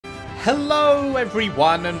Hello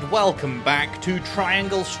everyone and welcome back to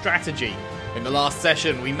Triangle Strategy. In the last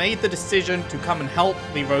session we made the decision to come and help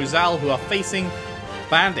the Rosal who are facing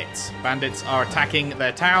bandits. Bandits are attacking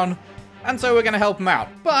their town and so we're going to help them out.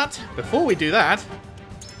 But before we do that,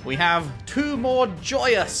 we have two more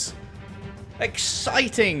joyous,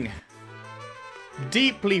 exciting,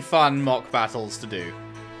 deeply fun mock battles to do.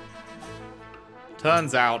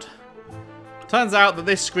 Turns out that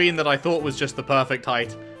this screen that I thought was just the perfect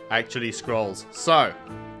height actually scrolls. So,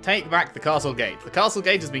 take back the castle gate. The castle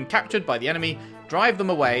gate has been captured by the enemy. Drive them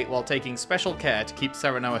away while taking special care to keep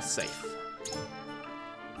Serenoa safe.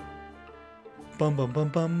 Bum bum bum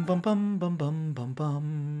bum bum bum bum bum bum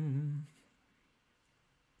bum.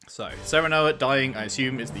 So, Serenoa dying, I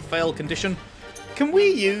assume, is the fail condition. Can we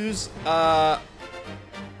use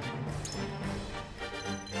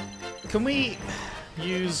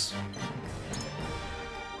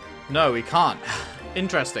No, we can't.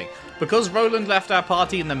 Interesting. Because Roland left our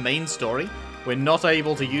party in the main story, we're not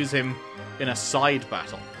able to use him in a side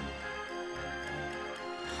battle.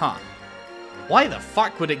 Huh. Why the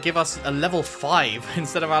fuck would it give us a level 5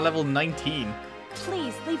 instead of our level 19?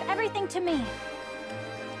 Please, leave everything to me.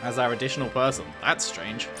 As our additional person. That's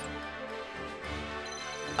strange.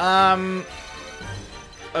 Okay.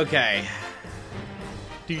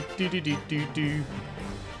 I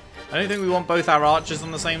don't think we want both our archers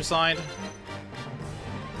on the same side.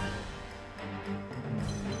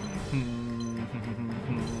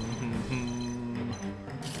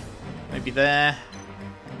 Maybe there.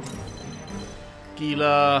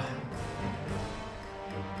 Gila.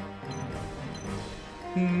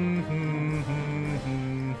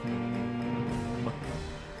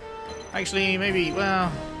 Actually, maybe,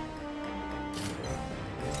 well...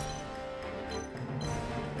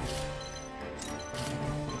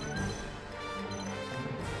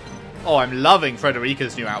 Oh, I'm loving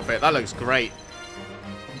Frederica's new outfit. That looks great.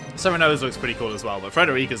 Serenoa's looks pretty cool as well, but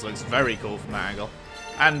Frederica's looks very cool from that angle.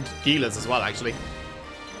 And Gila's as well, actually.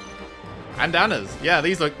 And Anna's. Yeah,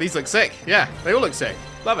 these look sick. Yeah, they all look sick.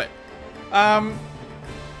 Love it. Now,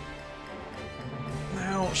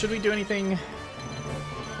 should we do anything?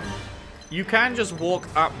 You can just walk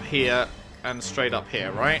up here and straight up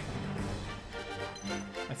here, right?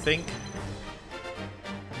 I think.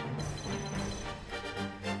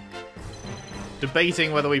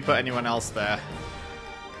 Debating whether we put anyone else there.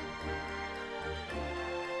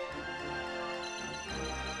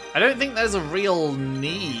 I don't think there's a real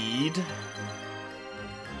need.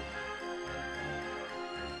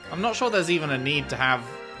 I'm not sure there's even a need to have...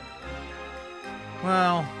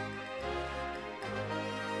 Well...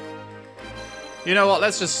 You know what,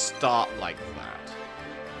 let's just start like that.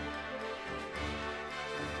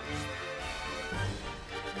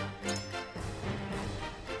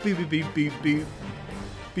 Beep beep beep beep beep.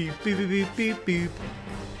 Beep beep beep beep beep beep.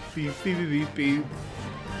 Beep beep beep beep beep.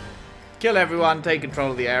 Kill everyone, take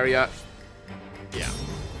control of the area. Yeah.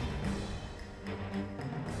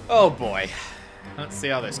 Oh boy. Let's see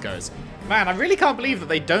how this goes. Man, I really can't believe that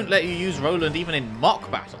they don't let you use Roland even in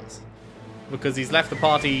mock battles. Because he's left the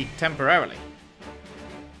party temporarily.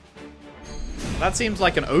 That seems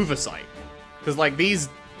like an oversight. Because, like, these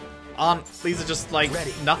are just, like,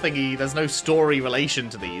 nothing-y. There's no story relation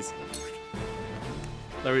to these.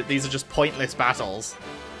 These are just pointless battles.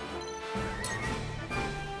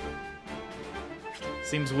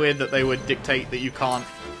 Seems weird that they would dictate that you can't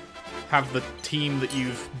have the team that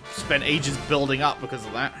you've spent ages building up because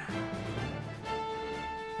of that.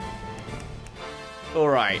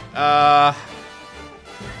 Alright,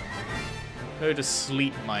 go to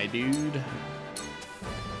sleep, my dude.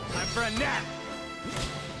 Time for a nap!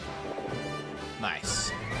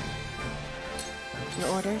 Nice. Your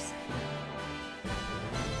orders?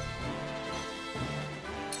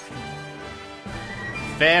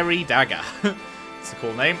 Fairy Dagger. It's a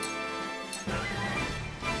cool name.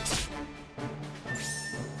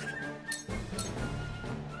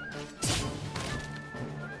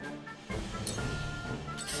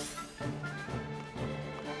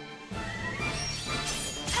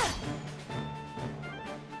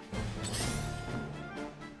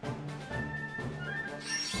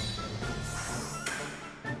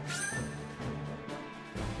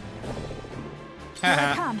 Here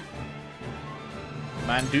I come.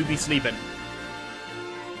 Man do be sleeping.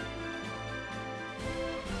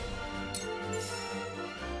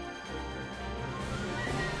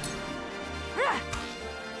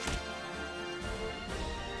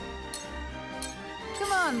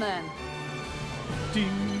 Come on then.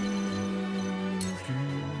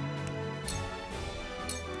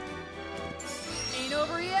 Ain't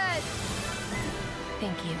over yet.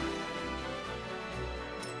 Thank you.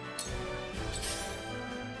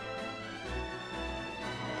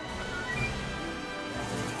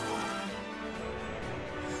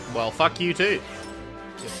 Well, fuck you too.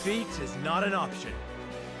 Defeat is not an option.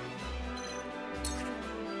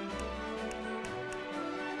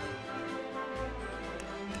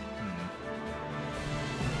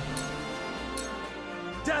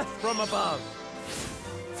 Death from above.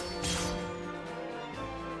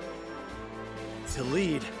 To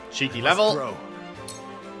lead. Cheeky level. Grow.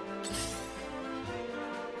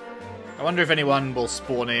 I wonder if anyone will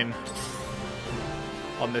spawn in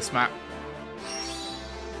on this map.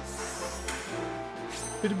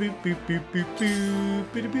 Do do do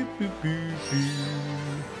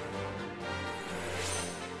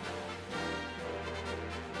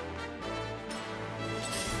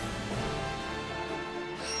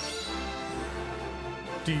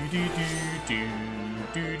do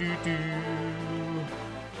do do do.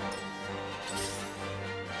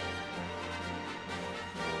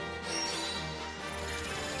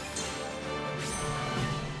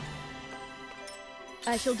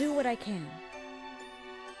 I shall do what I can.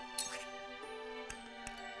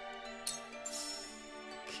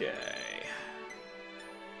 Okay.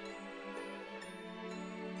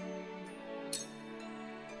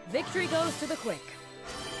 Victory goes to the quick.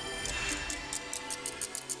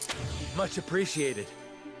 Much appreciated.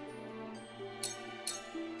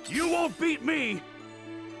 You won't beat me!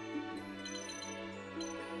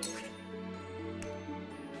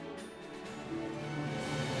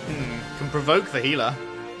 Can provoke the healer.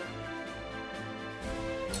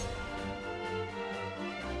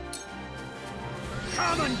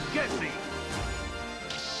 Come and get me!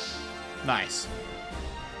 Nice.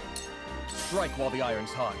 Strike while the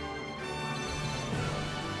iron's hot.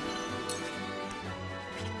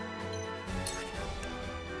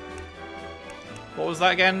 What was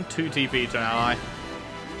that again? 2 TP to an ally.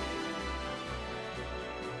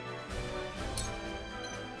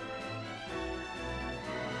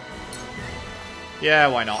 Yeah,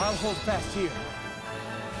 why not? I'll hold fast here.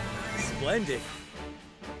 Splendid.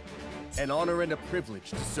 An honor and a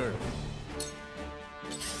privilege to serve.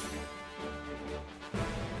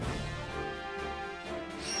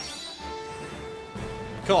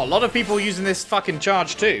 Cool, a lot of people using this fucking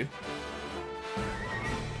charge too.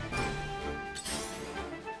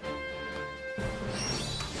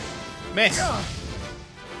 Miss.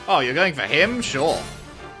 Oh, you're going for him? Sure.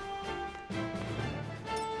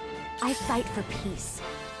 I fight for peace.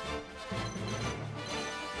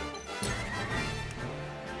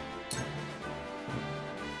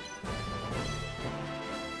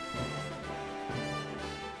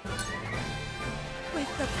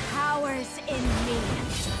 With the powers in me.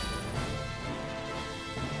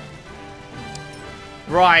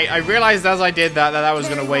 Right, I realized as I did that that was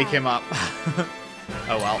going to wake him up.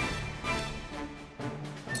 Oh well.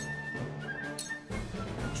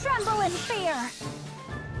 Tremble in fear.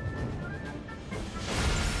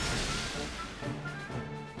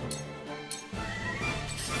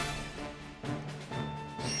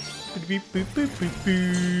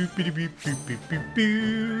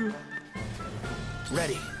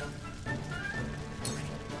 Ready.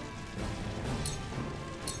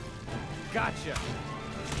 Gotcha.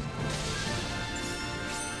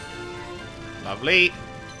 Lovely.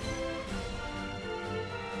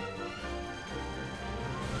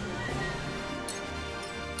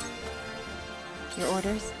 Your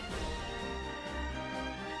orders?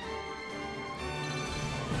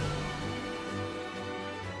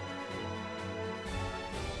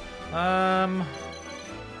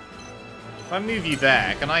 If I move you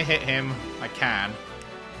there, can I hit him? I can.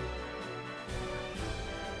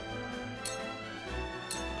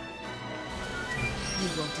 You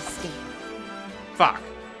won't escape. Fuck.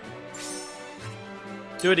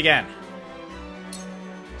 Do it again.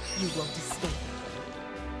 You won't escape.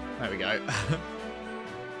 There we go.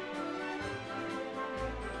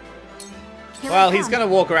 Here Well, I he's come. gonna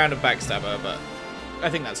walk around and backstab her, but I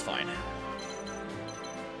think that's fine.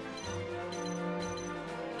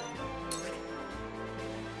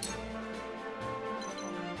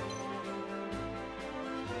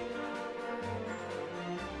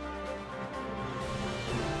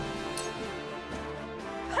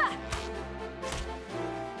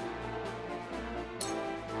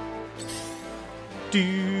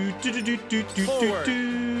 Do do do do do do Forward.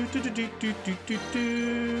 do do do do do do do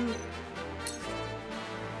do.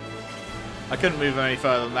 I couldn't move any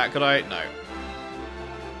further than that, could I? No.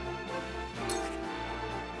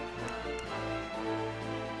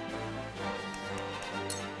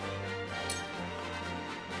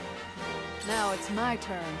 Now it's my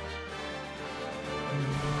turn.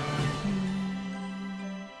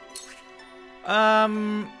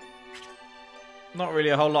 Not really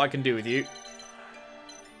a whole lot I can do with you.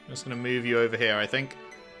 I'm just gonna move you over here, I think.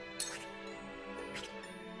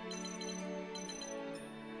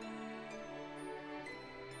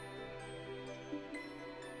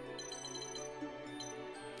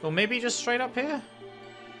 Or maybe just straight up here?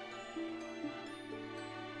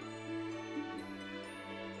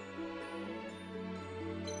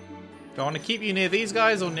 Do I want to keep you near these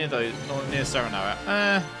guys or near those, or near Serenoa?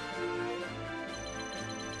 I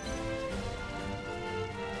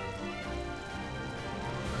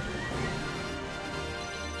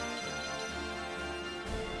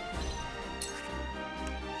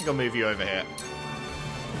think I'll move you over here.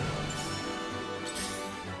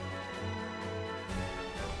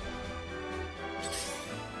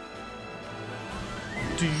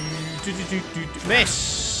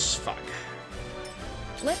 Miss! Fuck.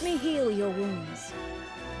 Let me heal your wounds.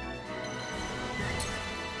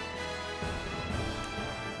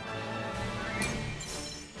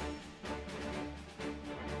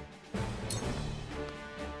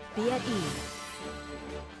 Be at ease.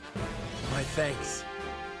 My thanks.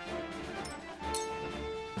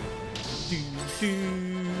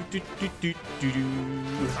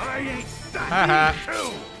 I ain't that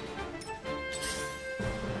too.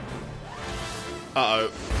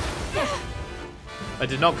 Uh-oh. I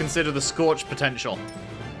did not consider the scorch potential.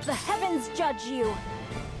 The heavens judge you.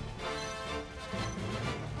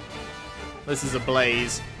 This is a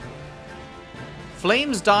blaze.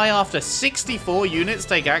 Flames die after 64 units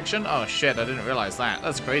take action? Oh shit, I didn't realize that.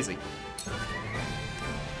 That's crazy.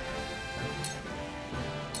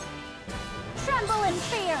 Tremble in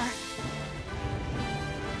fear.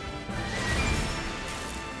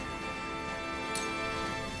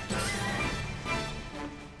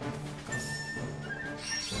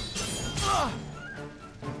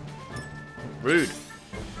 Rude.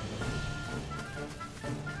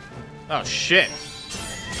 Oh shit.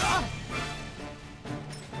 I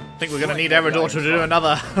think we're gonna need Eridor to do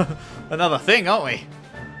another another thing, aren't we?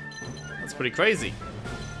 That's pretty crazy.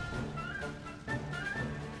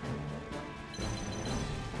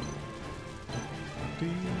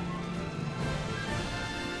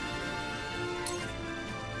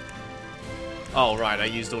 Oh right, I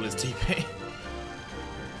used all his TP.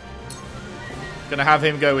 Gonna have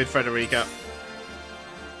him go with Frederica.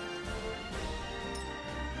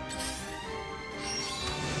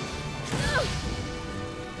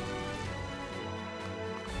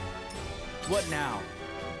 What now?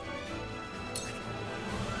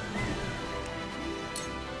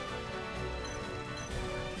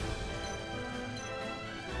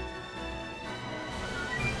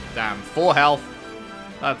 Damn, 4 health.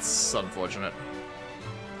 That's unfortunate.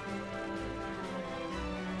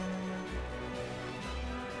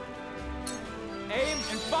 Aim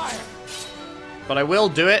and fire. But I will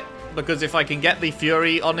do it, because if I can get the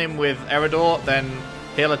Fury on him with Eridor, then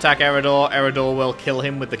he'll attack Eridor. Eridor will kill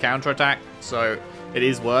him with the counterattack. So it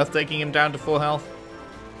is worth taking him down to 4 health.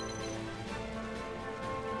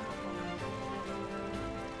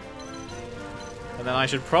 And then I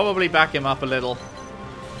should probably back him up a little.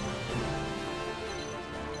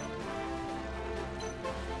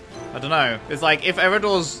 I don't know. It's like if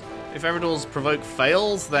Eridor's provoke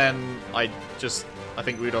fails, then I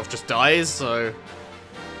think Rudolph just dies, so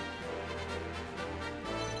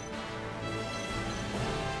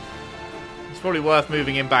it's probably worth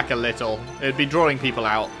moving him back a little. It'd be drawing people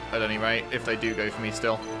out at any rate if they do go for me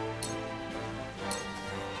still.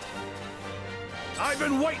 I've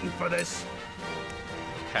been waiting for this.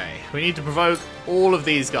 Okay, we need to provoke all of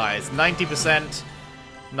these guys. 90%,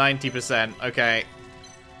 90%. Okay.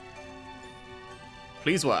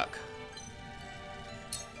 Please work.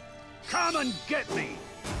 Come and get me.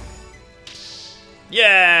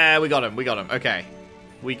 Yeah, we got him. We got him. Okay.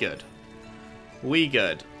 We good. We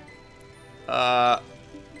good. And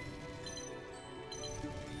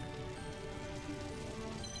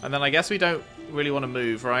then I guess we don't really want to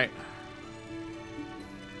move, right?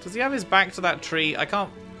 Does he have his back to that tree? I can't...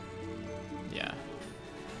 Yeah.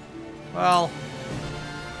 Well...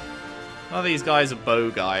 None of these guys are bow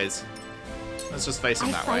guys. Let's just face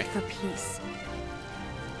him that way. I fight for peace.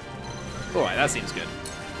 Alright, that seems good.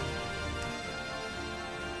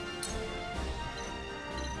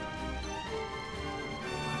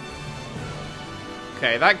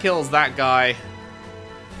 Okay, that kills that guy.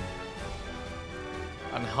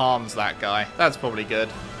 And harms that guy. That's probably good.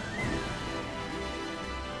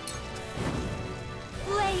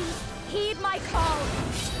 Blaze, heed my call.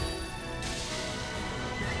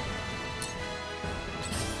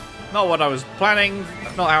 Not what I was planning.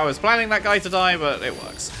 Not how I was planning that guy to die, but it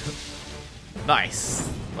works. Nice.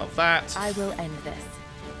 Love that. I will end this.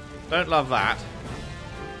 Don't love that.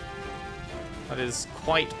 That is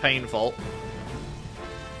quite painful.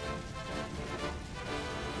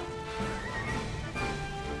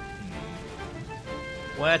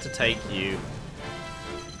 Where to take you?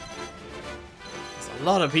 There's a A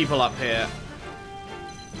lot of people up here.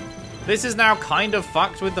 This is now kind of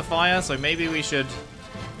fucked with the fire, so maybe we should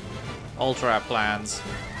alter our plans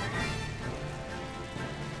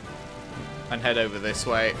and head over this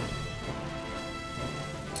way.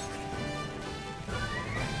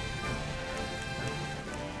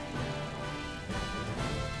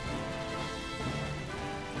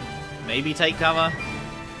 Maybe take cover,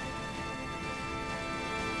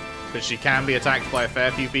 because she can be attacked by a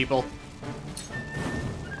fair few people.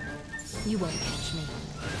 You won't catch me.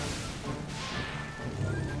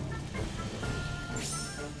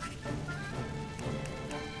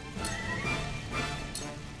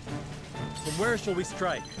 From where shall we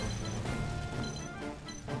strike?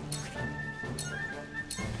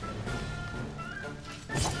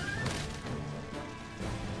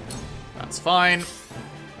 That's fine.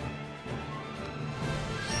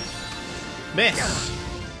 Miss.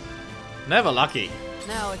 Never lucky.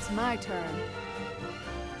 Now it's my turn.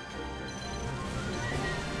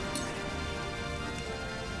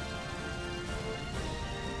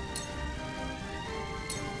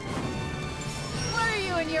 What are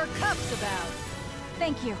you and your cups about?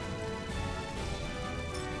 Thank you.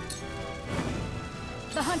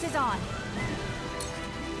 The hunt is on.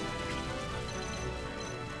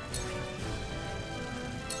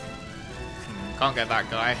 Can't get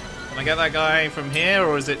that guy. Can I get that guy from here,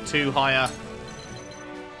 or is it too higher?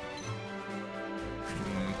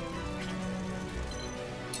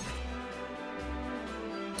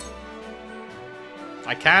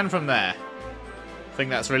 I can from there. I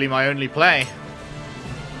think that's really my only play.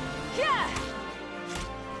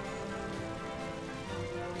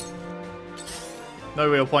 No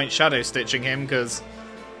real point shadow stitching him, because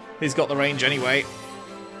he's got the range anyway.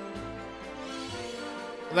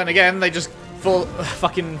 Then again, they just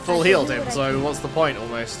fucking full healed him, so what's the point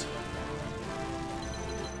almost?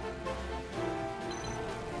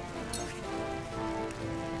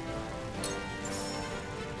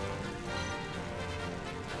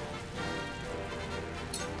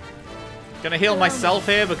 Gonna heal myself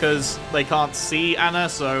here because they can't see Anna,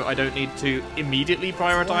 so I don't need to immediately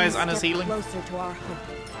prioritize Anna's healing. Closer to our hope.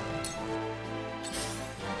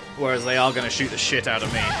 Whereas they are gonna shoot the shit out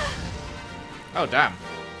of me. Oh damn.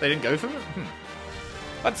 They didn't go for it?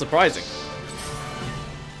 That's surprising.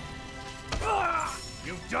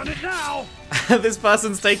 You've done it now! This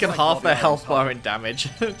person's taken half their health bar in damage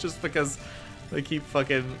just because they keep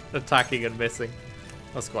fucking attacking and missing.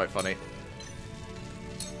 That's quite funny.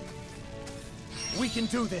 We can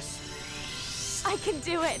do this. I can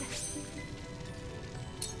do it.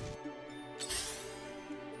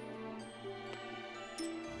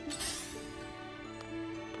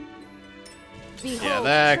 Behold, Yeah,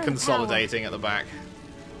 they're true consolidating at the back.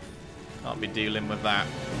 Can't be dealing with that.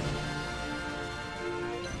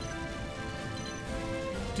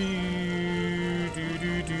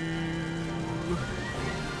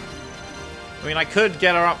 I mean, I could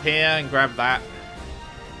get her up here and grab that.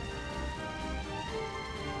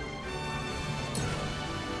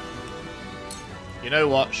 You know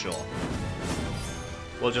what? Sure.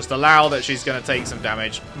 We'll just allow that she's going to take some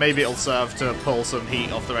damage. Maybe it'll serve to pull some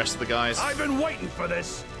heat off the rest of the guys. I've been waiting for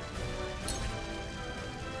this.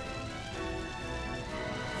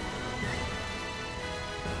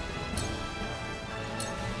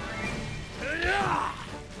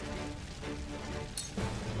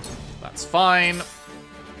 That's fine.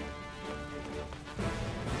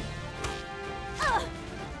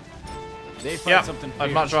 They find Yeah, something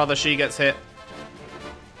I'd much rather she gets hit.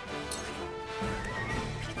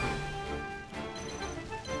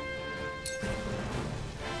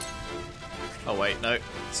 Oh wait, no.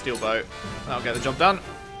 Steel bow. That'll get the job done.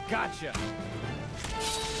 Gotcha.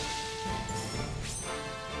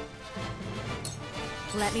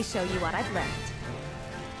 Let me show you what I've learned.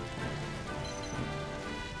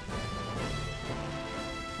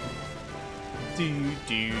 Do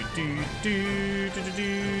do do do do do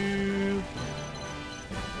do.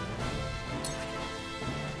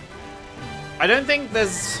 I don't think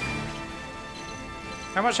there's...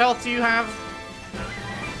 How much health do you have?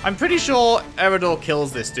 I'm pretty sure Eridor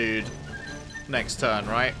kills this dude next turn,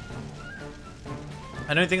 right?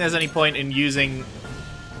 I don't think there's any point in using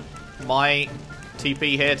my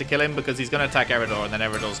TP here to kill him, because he's going to attack Eridor and then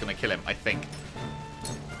Eridor's going to kill him, I think.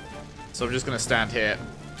 So I'm just going to stand here.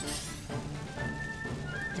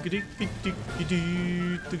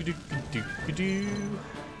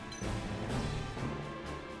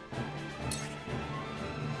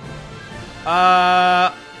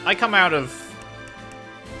 I come out of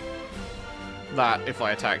that if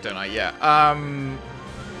I attack, don't I? Yeah.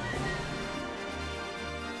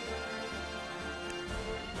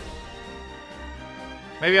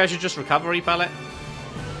 Maybe I should just recovery pallet.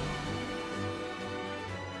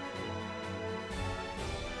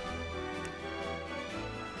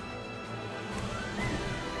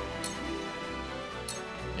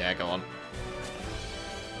 Yeah, go on.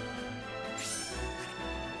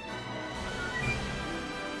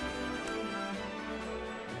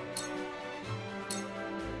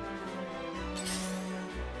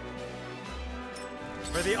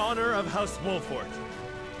 For the honor of House Wolfort.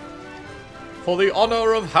 For the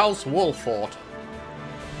honor of House Wolfort.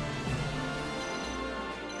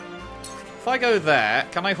 If I go there,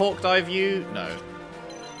 can I hawk dive you? No.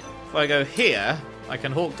 If I go here, I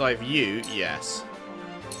can hawk dive you. Yes.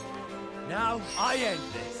 Now I end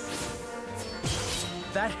this.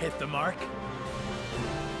 That hit the mark.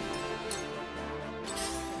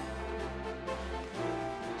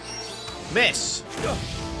 Miss.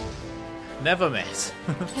 Never miss.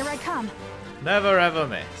 Here I come. Never ever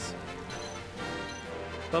miss.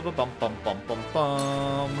 Bum bum bum bum bum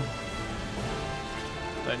bum.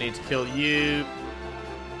 Don't need to kill you.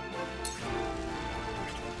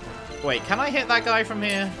 Wait, can I hit that guy from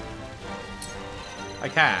here? I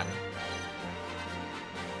can.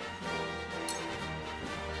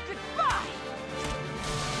 Goodbye.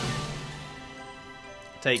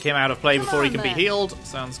 Take him out of play Come before he on, can be then. healed.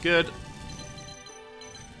 Sounds good.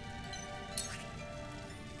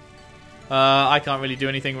 I can't really do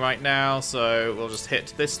anything right now, so we'll just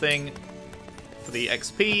hit this thing for the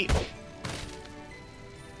XP.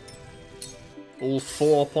 All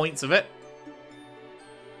 4 points of it.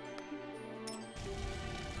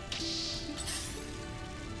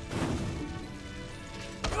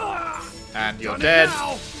 And you're dead.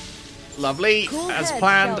 Lovely. Cool As head,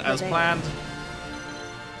 planned, Shelter as Bear. planned.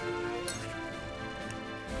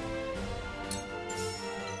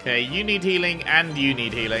 Okay, you need healing and you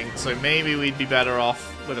need healing, so maybe we'd be better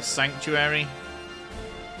off with a sanctuary.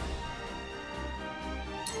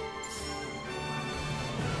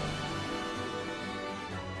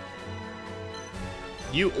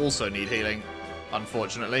 You also need healing,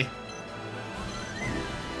 unfortunately.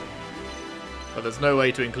 But there's no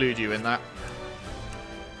way to include you in that.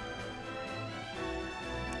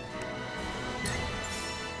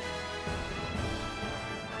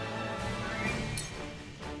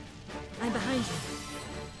 I'm behind you.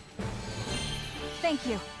 Thank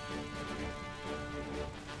you.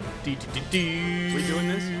 We doing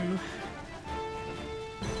this?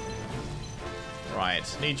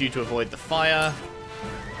 Right, need you to avoid the fire.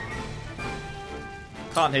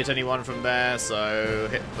 Can't hit anyone from there, so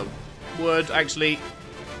hit the wood. Actually,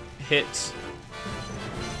 hit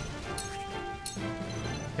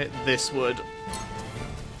this wood.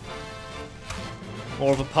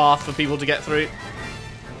 More of a path for people to get through.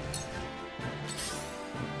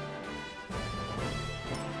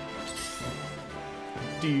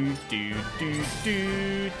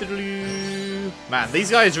 Man,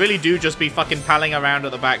 these guys really do just be fucking palling around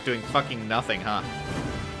at the back doing fucking nothing, huh?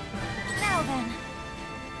 Now then.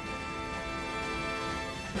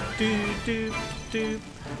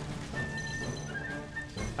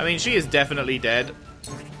 I mean, she is definitely dead.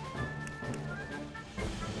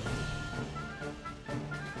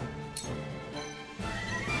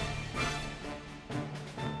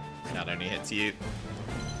 That only hits you.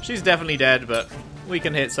 She's definitely dead, but we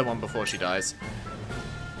can hit someone before she dies.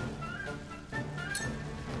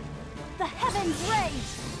 The heavens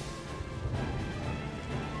raise.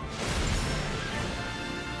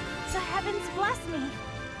 The heavens bless me.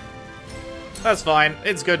 That's fine.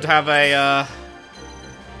 It's good to have a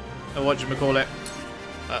whatchamacallit,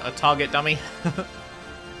 a target dummy.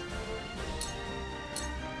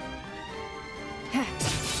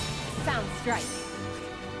 Sounds right.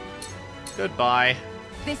 Goodbye.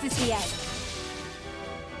 This is the end.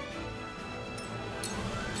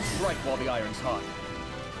 Strike while the iron's hot.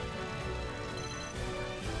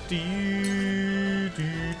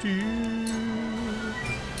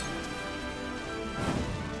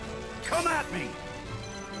 Come at me!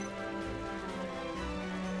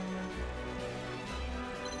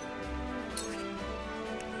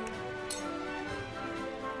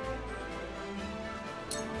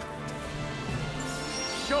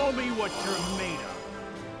 Show me what you're made of.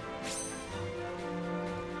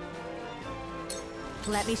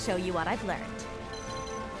 Let me show you what I've learned.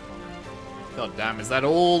 God damn, is that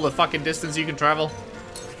all the fucking distance you can travel?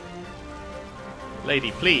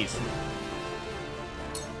 Lady, please.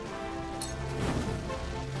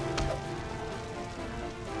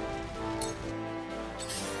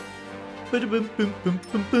 Defeat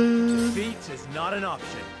is not an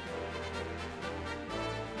option.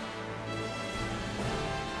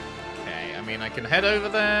 Okay, I mean, I can head over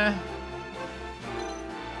there.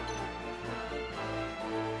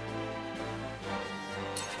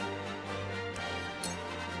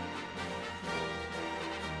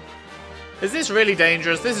 Is this really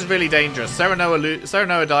dangerous? This is really dangerous.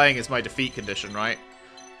 Serenoa dying is my defeat condition, right?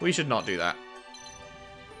 We should not do that.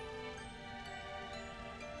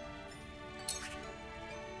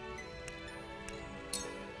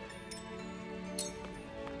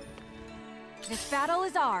 This battle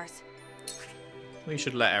is ours. We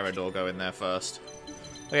should let Eridor go in there first.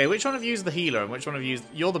 Okay, which one of you is the healer and which one of you is...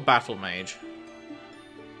 You're the battle mage.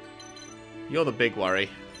 You're the big worry.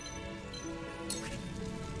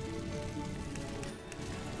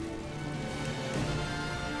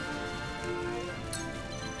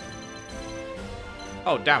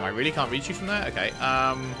 Oh, damn, I really can't reach you from there? Okay,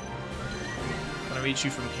 can I reach you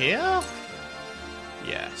from here?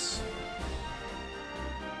 Yes.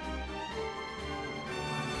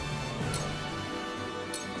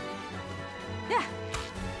 Yeah.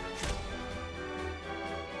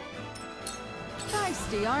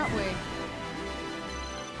 Feisty, aren't we?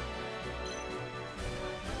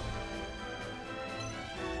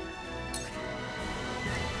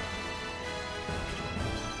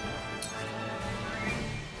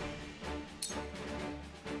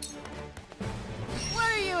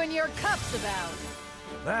 Your cups about.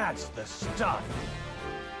 That's the stuff.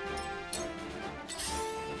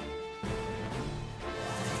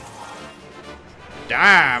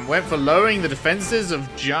 Damn, went for lowering the defenses of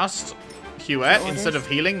just Huette instead of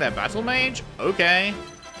healing their battle mage? Okay.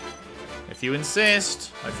 If you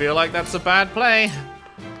insist, I feel like that's a bad play.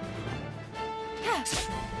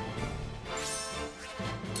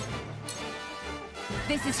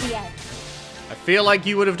 This is the end. I feel like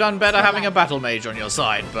you would have done better having a battle mage on your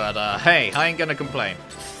side, but hey, I ain't gonna complain.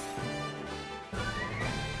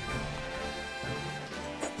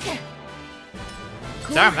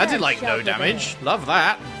 Damn, that did like no damage. Love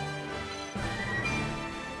that.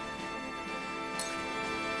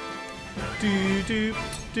 Doop, doop,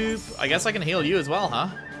 doop. I guess I can heal you as well, huh?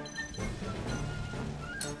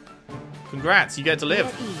 Congrats, you get to live.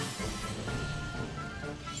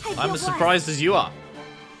 I'm as surprised as you are.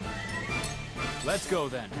 Let's go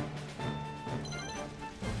then.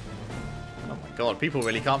 Oh my god, people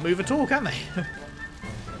really can't move at all, can they?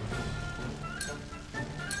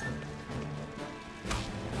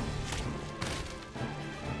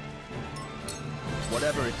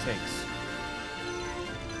 Whatever it takes.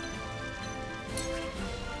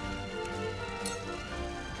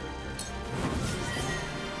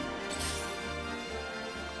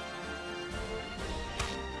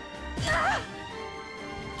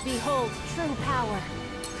 Behold true power.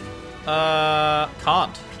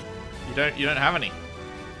 Can't. You don't have any.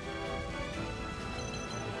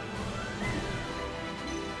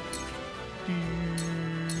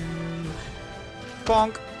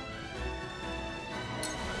 Bonk.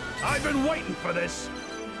 I've been waiting for this.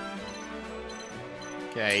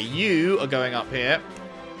 Okay, you are going up here.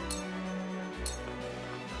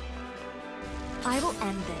 I will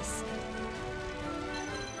end this.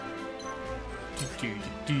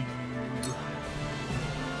 Do.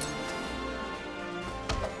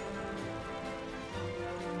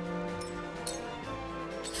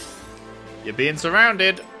 You're being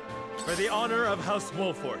surrounded. For the honor of House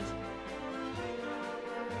Wolfort.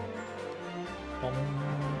 Bom,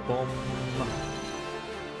 bom.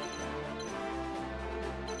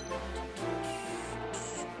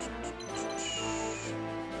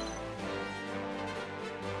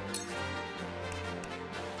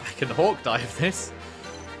 I can hawk dive this.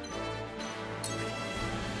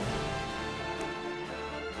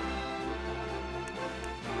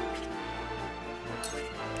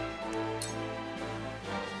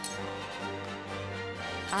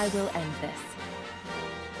 I will end this.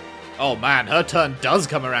 Oh man, her turn does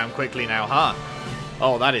come around quickly now, huh?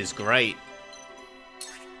 Oh, that is great.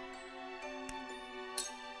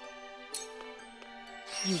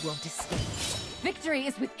 You won't escape. Victory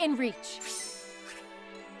is within reach.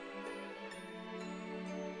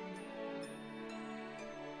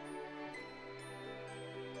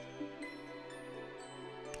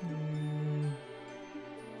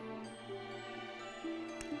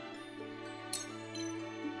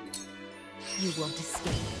 You won't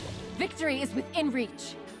escape. Victory is within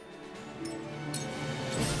reach.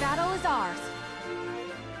 This battle is ours.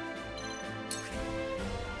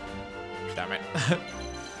 Damn it.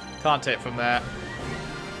 Can't hit from there.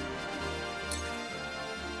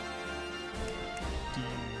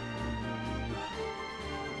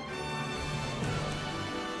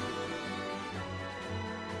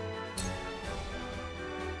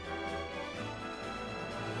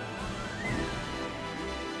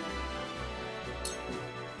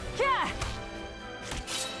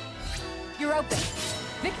 You're open.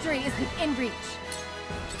 Victory is within reach.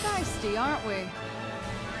 Feisty, aren't we?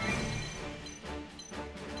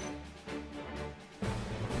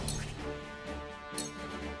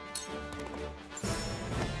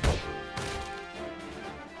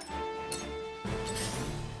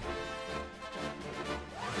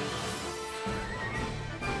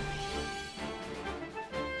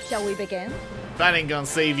 Shall we begin? That ain't gonna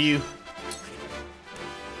save you.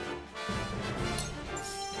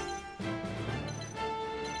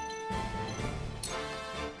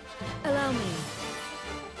 Allow me.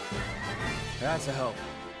 That's a help.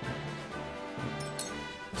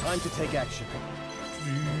 Time to take action.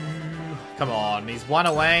 Come on, he's one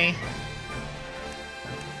away.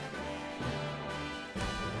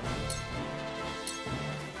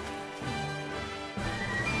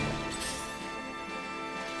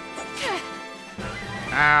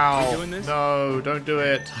 Ow. doing this? No, don't do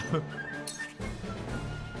it.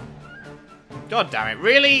 God damn it,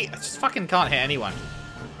 really? I just fucking can't hit anyone.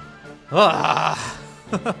 Ah.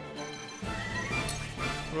 What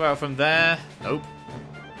about from there? Nope.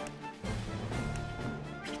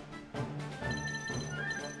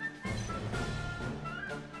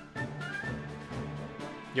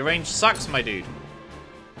 Your range sucks, my dude.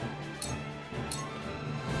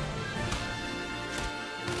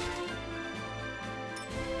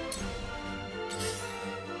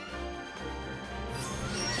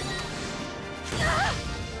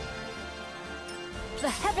 The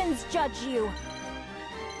heavens judge you.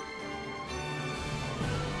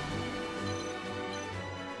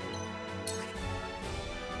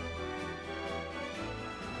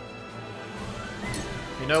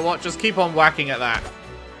 You know what? Just keep on whacking at that.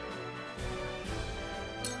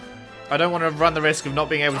 I don't want to run the risk of not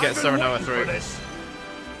being able to get Serenoa through.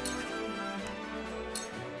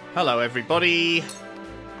 Hello, everybody.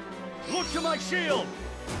 Look to my shield!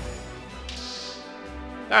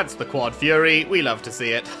 That's the Quad Fury. We love to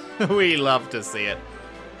see it. We love to see it.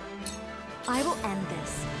 I will end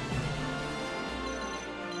this.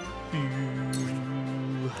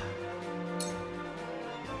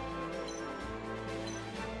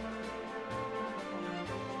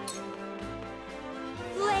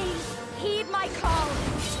 Flames, heed my call.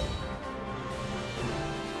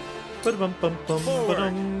 Ba-dum-bum-bum,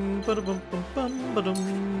 ba-dum,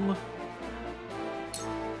 ba-dum.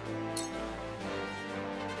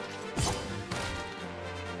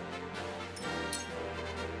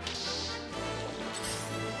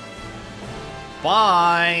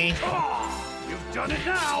 Bye. Oh, you've done it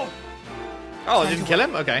now! Oh, I didn't kill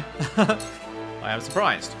him? Okay. I am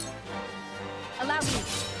surprised. Allow me.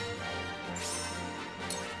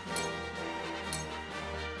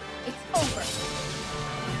 It's over.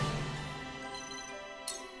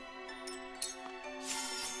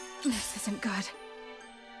 This isn't good.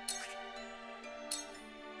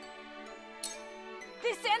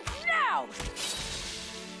 This ends now!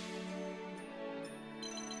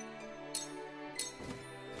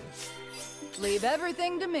 Leave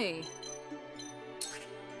everything to me.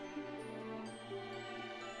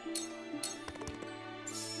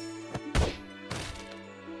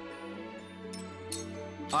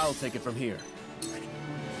 I'll take it from here.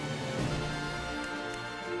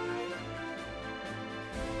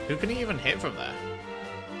 Who can he even hit from there?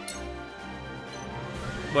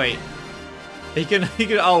 Wait. He can,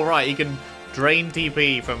 oh right, he can drain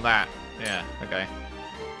TP from that. Yeah, okay.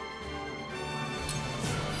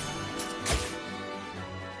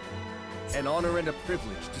 An honor and a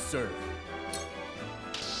privilege to serve.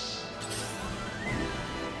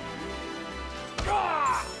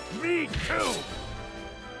 Ah, me too!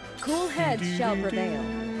 Cool heads shall prevail.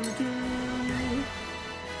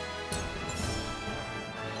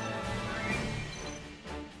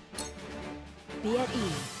 Be at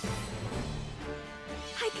ease.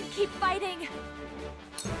 I can keep fighting.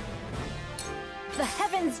 The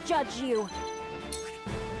heavens judge you.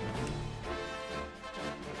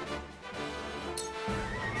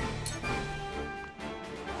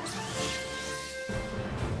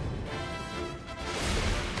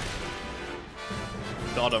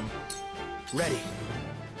 Got him. Ready.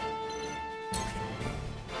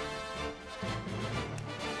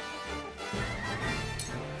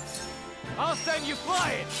 I'll send you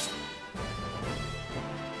flying!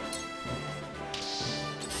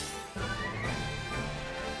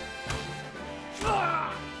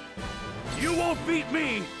 Ah! You won't beat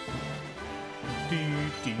me! Do,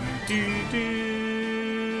 do, do, do.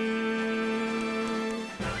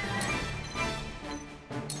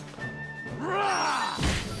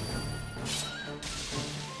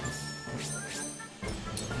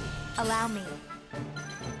 Allow me.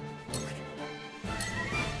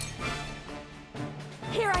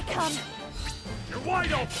 Here I come. You're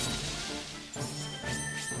wide open!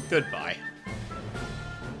 Goodbye.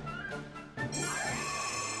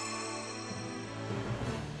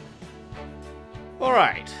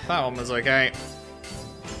 Alright, that one was okay.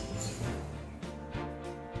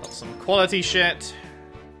 Got some quality shit.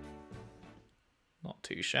 Not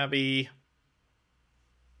too shabby.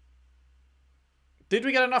 Did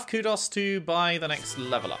we get enough kudos to buy the next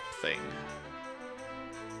level up thing?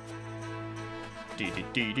 Do.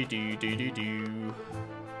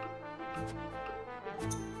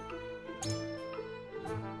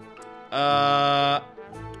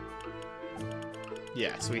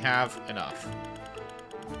 Yes, we have enough.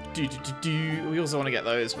 We also want to get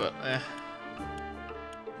those, but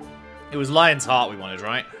it was Lion's Heart we wanted,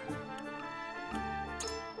 right?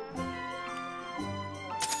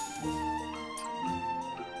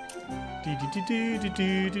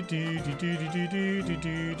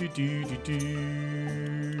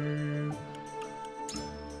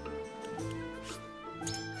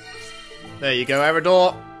 There you go,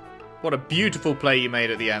 Eridor. What a beautiful play you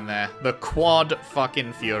made at the end there. The quad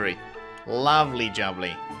fucking fury. Lovely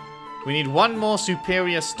jubbly. We need one more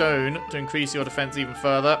superior stone to increase your defense even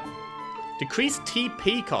further. Decrease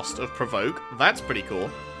TP cost of provoke. That's pretty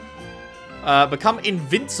cool. Become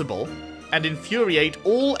invincible and infuriate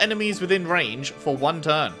all enemies within range for 1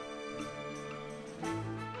 turn.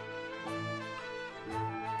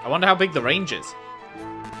 I wonder how big the range is.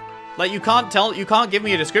 Like, you can't give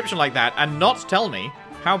me a description like that and not tell me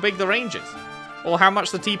how big the range is. Or how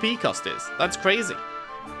much the TP cost is. That's crazy.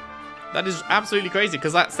 That is absolutely crazy,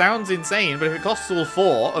 because that sounds insane, but if it costs all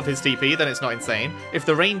 4 of his TP, then it's not insane. If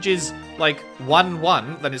the range is, like,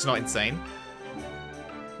 1-1, then it's not insane.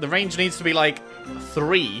 The range needs to be, like,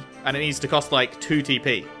 3, and it needs to cost, like, 2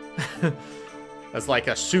 TP. That's like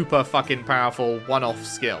a super fucking powerful one-off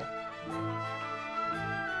skill.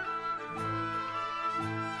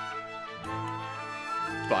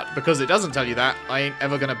 But because it doesn't tell you that, I ain't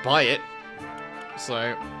ever gonna buy it.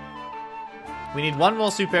 So we need one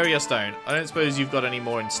more superior stone. I don't suppose you've got any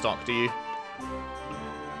more in stock, do you?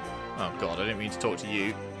 Oh god, I didn't mean to talk to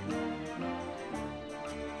you.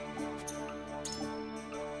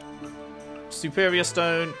 Superior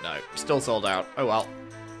stone? No, still sold out. Oh well.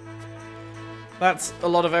 That's a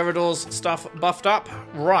lot of Eridor's stuff buffed up.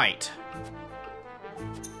 Right.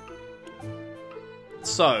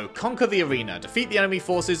 So, conquer the arena. Defeat the enemy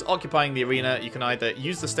forces occupying the arena. You can either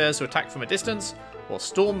use the stairs to attack from a distance, or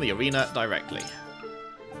storm the arena directly.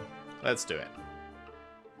 Let's do it.